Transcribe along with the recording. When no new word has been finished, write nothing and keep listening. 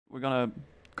we're gonna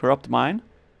corrupt mine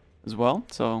as well.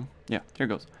 So yeah, here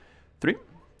goes. 3,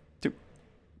 2,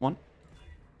 1.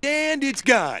 And it's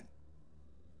gone.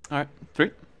 All right,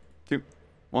 3, 2,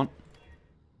 1.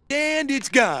 And it's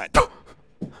gone.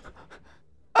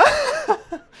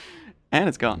 And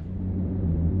it's gone.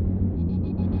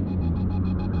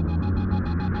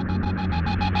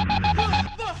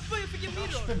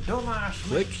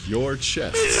 Click your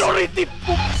chest.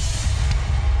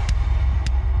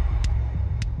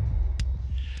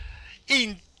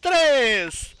 Em 3,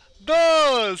 2,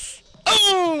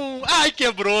 1. Ai,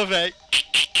 quebrou, velho.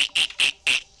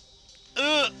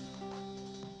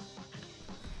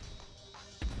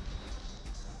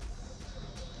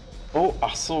 Oh,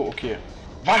 ach so, okay.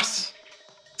 Was?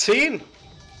 10?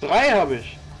 3 habe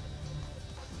ich.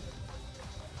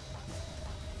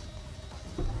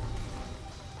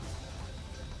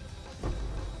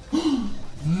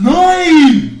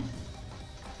 Nein!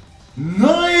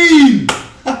 Nein!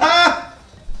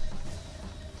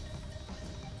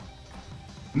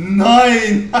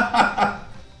 Nein!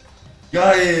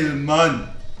 Geil, Mann!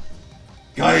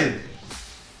 Geil!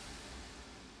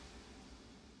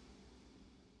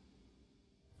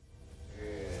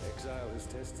 Exile has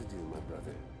tested you, my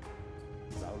brother.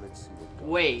 Now let's see what God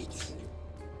Wait. has to say.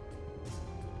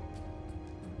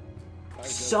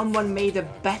 Someone made a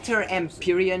better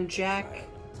Empyrean Jack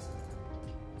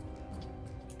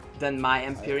than my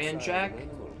Empyrean Jack?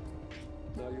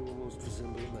 Now you almost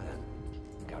resemble a man.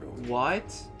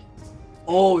 What?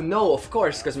 Oh no, of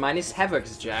course, because mine is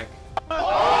Havoc's Jack.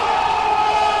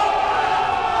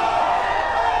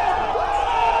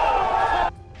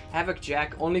 Havoc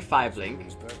Jack, only 5 link.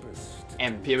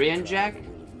 Empyrean Jack,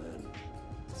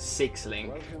 6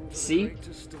 link. See?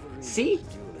 See?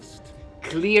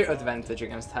 Clear advantage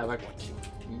against Havoc.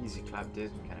 Easy clap,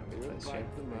 dude. Can I replace here?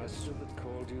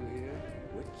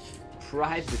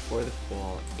 Pride before the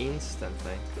fall,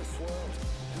 instantly.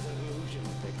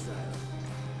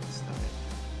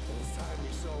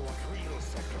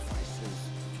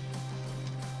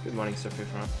 Good morning, Sophie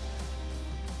Front.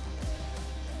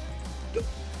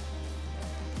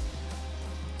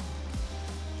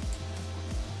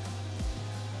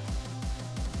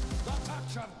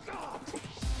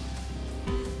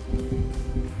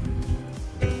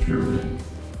 Imperial.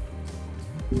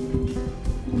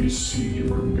 We see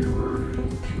your mirror,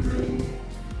 Imperial.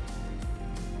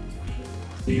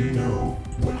 You know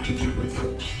what to do with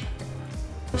it.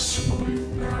 Assimilate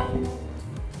now.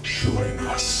 Join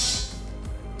us.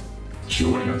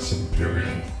 Join us,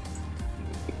 Imperial.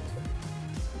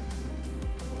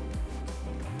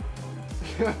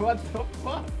 What the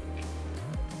fuck?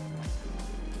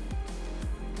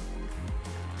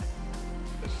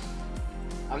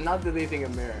 I'm not deleting a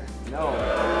mirror. No.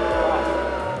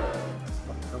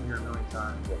 Come here a million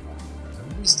times. At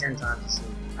least 10 times a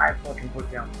season. I fucking put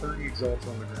down 30 exalts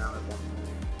on the ground at one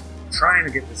point. Trying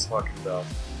to get this fucking belt.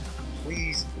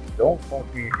 Please don't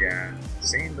fuck me again.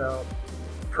 Same belt.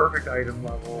 Perfect item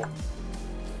level.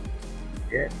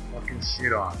 Get fucking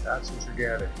shit on. That's what you're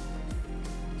getting.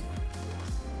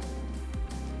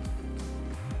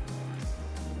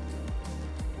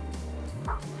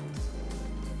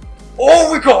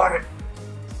 Oh, we got it!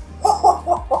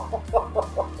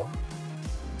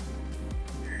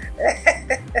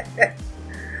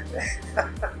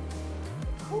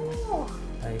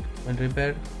 Ahí, buen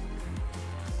Reaper.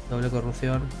 Doble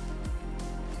corrupción.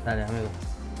 Dale, amigo.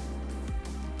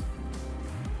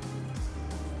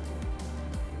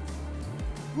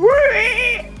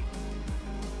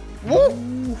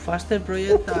 Faster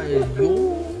projectile.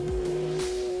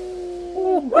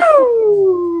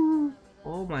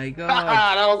 Oh my god.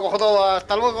 Ahora lo cojo todo.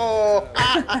 Hasta luego.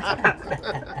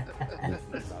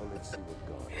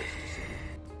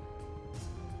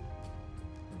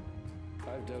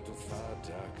 I've dealt with far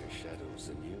darker shadows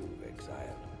than you,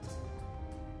 Exile.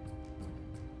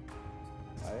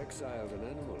 I exiled an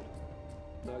animal.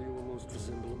 Now you almost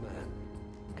resemble a man.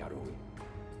 Garui.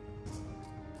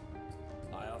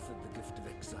 I offered the gift of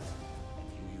exile, and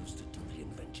you used it to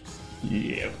reinvent yourself.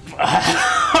 Yep.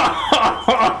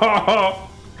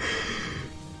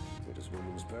 It is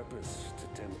woman's purpose to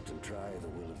tempt and try the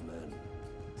will of man.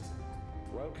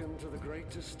 Welcome to the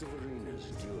greatest of arenas,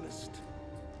 duelist.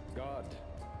 God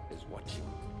is watching.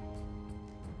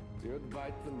 You'd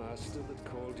bite the master that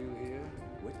called you here,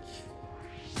 witch?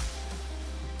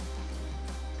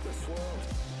 This world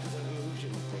is an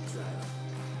illusion, Exile.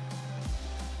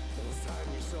 It was time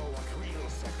you saw what real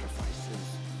sacrifice is.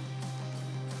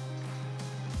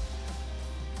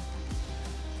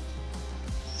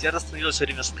 Я остановилась во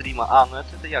время стрима. А, ну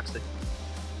это я, кстати.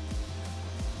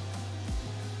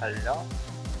 Алло.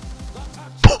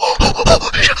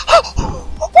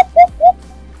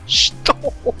 Что? Что,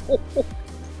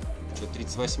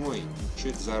 38-й? Что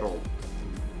это за ролл?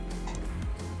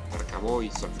 40-й,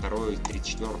 42-й,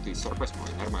 34-й,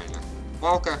 48-й. Нормально.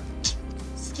 Палка.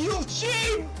 Скилл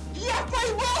чейн! Я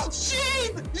поймал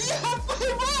чейн! Я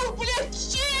поймал, блядь,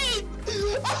 чейн!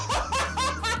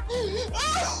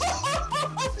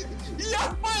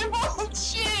 Я поймал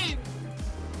чейн!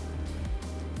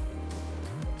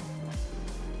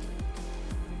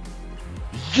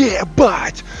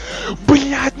 Ебать!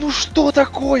 Блядь, ну что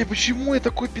такое? Почему я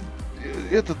такой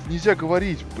этот нельзя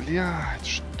говорить? Блядь,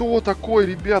 что такое,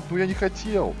 ребят? Ну я не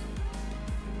хотел.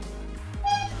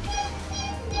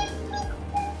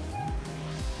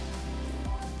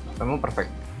 Kamu perfect?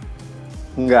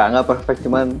 Enggak perfect,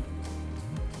 cuman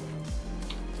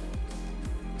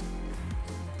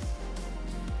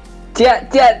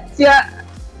Cia.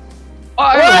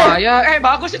 Oh, ya,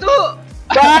 bagus itu.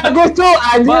 Bagus tuh,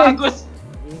 anjing. Bagus.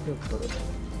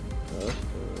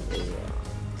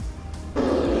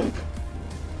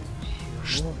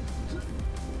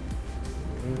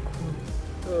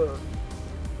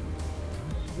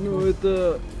 Ну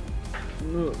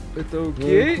это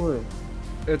окей.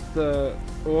 Это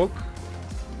ок.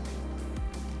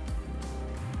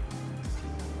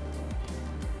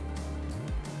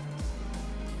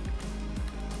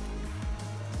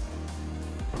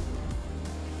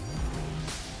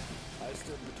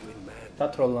 Ta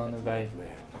trollande bij.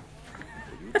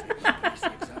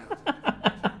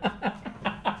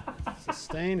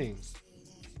 Sustaining.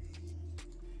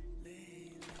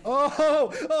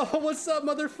 Oh, what's up,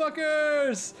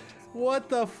 motherfuckers? What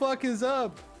the fuck is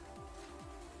up?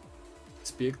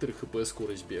 Спектр, ХП,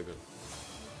 скорость бега.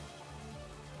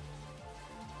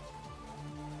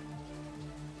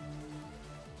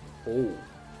 Oh.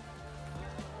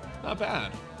 Not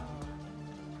bad.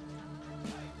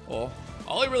 Well,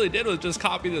 all he really did was just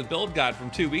copy the build guide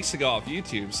from 2 weeks ago off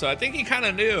YouTube, so I think he kind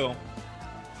of knew.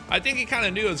 I think he kind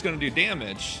of knew it was going to do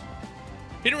damage.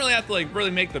 He didn't really have to like really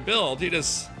make the build. He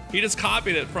just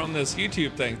copied it from this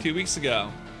YouTube thing 2 weeks ago.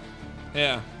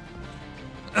 Yeah.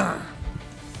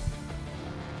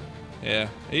 Yeah.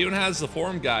 It even has the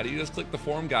form guide. You just click the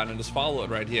form guide and just follow it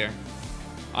right here.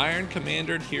 Iron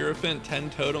Commander Hierophant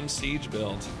 10 Totem Siege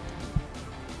build.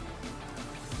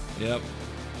 Yep.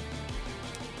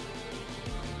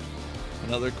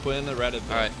 Another Quinn, the Reddit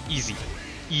build. Alright, easy.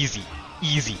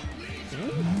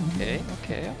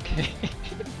 Okay.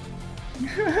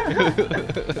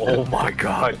 Oh my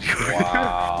god.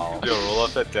 Wow. Yo, roll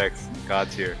up that dex. God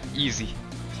tier. Easy.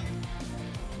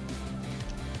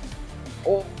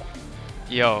 Oh.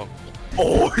 Yo.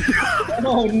 Oh,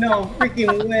 oh no,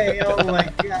 freaking way. Oh my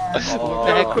god.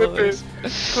 Oh, Clip it.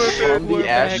 From the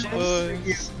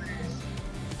ashes.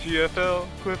 GFL,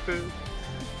 clip it.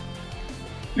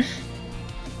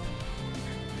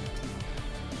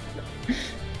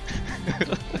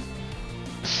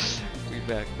 We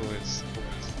back, boys.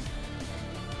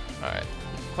 Alright.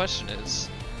 Question is,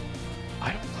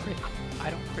 I don't crit. I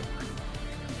don't crit.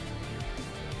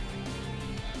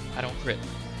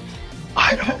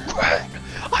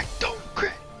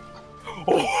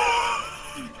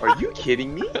 oh. Are you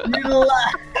kidding me? You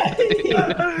lie.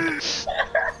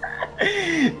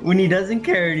 When he doesn't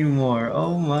care anymore.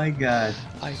 Oh my god.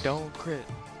 I don't crit.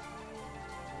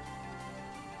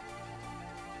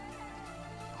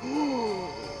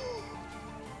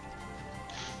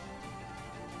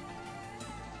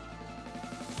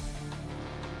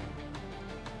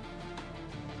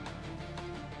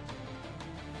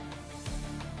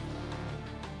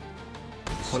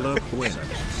 Hello Quinn.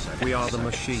 We are the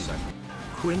machine.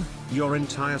 Quinn, your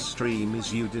entire stream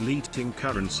is you deleting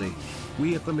currency.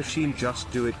 We at the machine just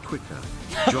do it quicker.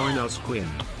 Join us Quinn.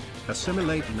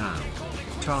 Assimilate now.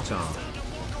 Tartar.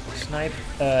 Snipe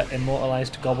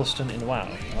immortalized Gobblestone in WoW.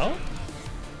 Oh?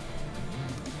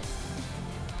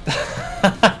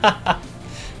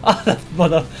 Oh, that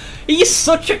mother. He's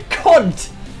such a cunt!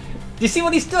 Do you see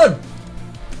what he's done?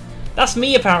 That's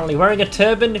me apparently, wearing a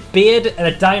turban, beard, and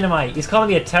a dynamite. He's calling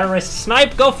me a terrorist.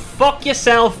 Snipe, go fuck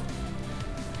yourself!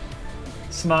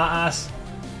 Smart ass.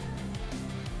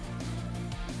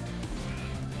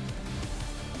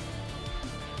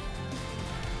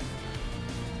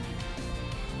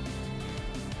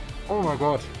 Oh my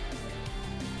god.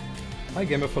 Hi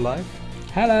Gamer for Life.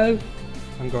 Hello.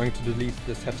 I'm going to delete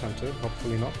this Headhunter,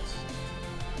 hopefully not.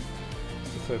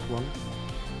 It's the third one.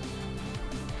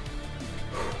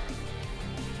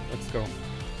 Let's go.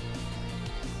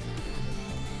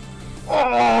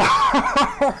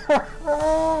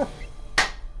 Oh!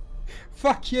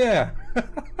 Fuck yeah!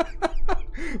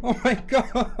 Oh my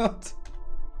god!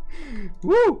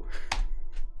 Woo!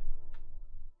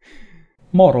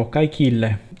 Moro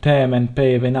kaikille. Tämän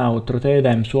päivän outro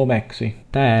tehdään suomeksi.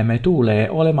 Tämä tulee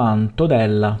olemaan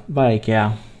todella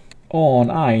vaikea.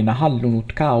 Oon aina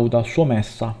halunnut käydä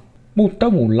Suomessa, mutta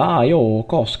mulla ei oo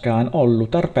koskaan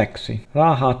ollut tarpeeksi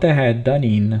rahaa tehdä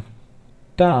niin.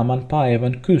 Tämän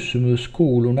päivän kysymys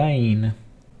kuuluu näin.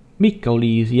 Mikä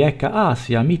olisi ehkä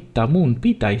asia, mitä mun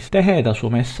pitäisi tehdä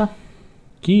Suomessa?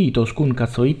 Kiitos kun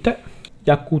katsoitte,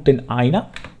 ja kuten aina,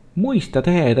 muista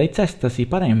tehdä itsestäsi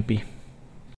parempi.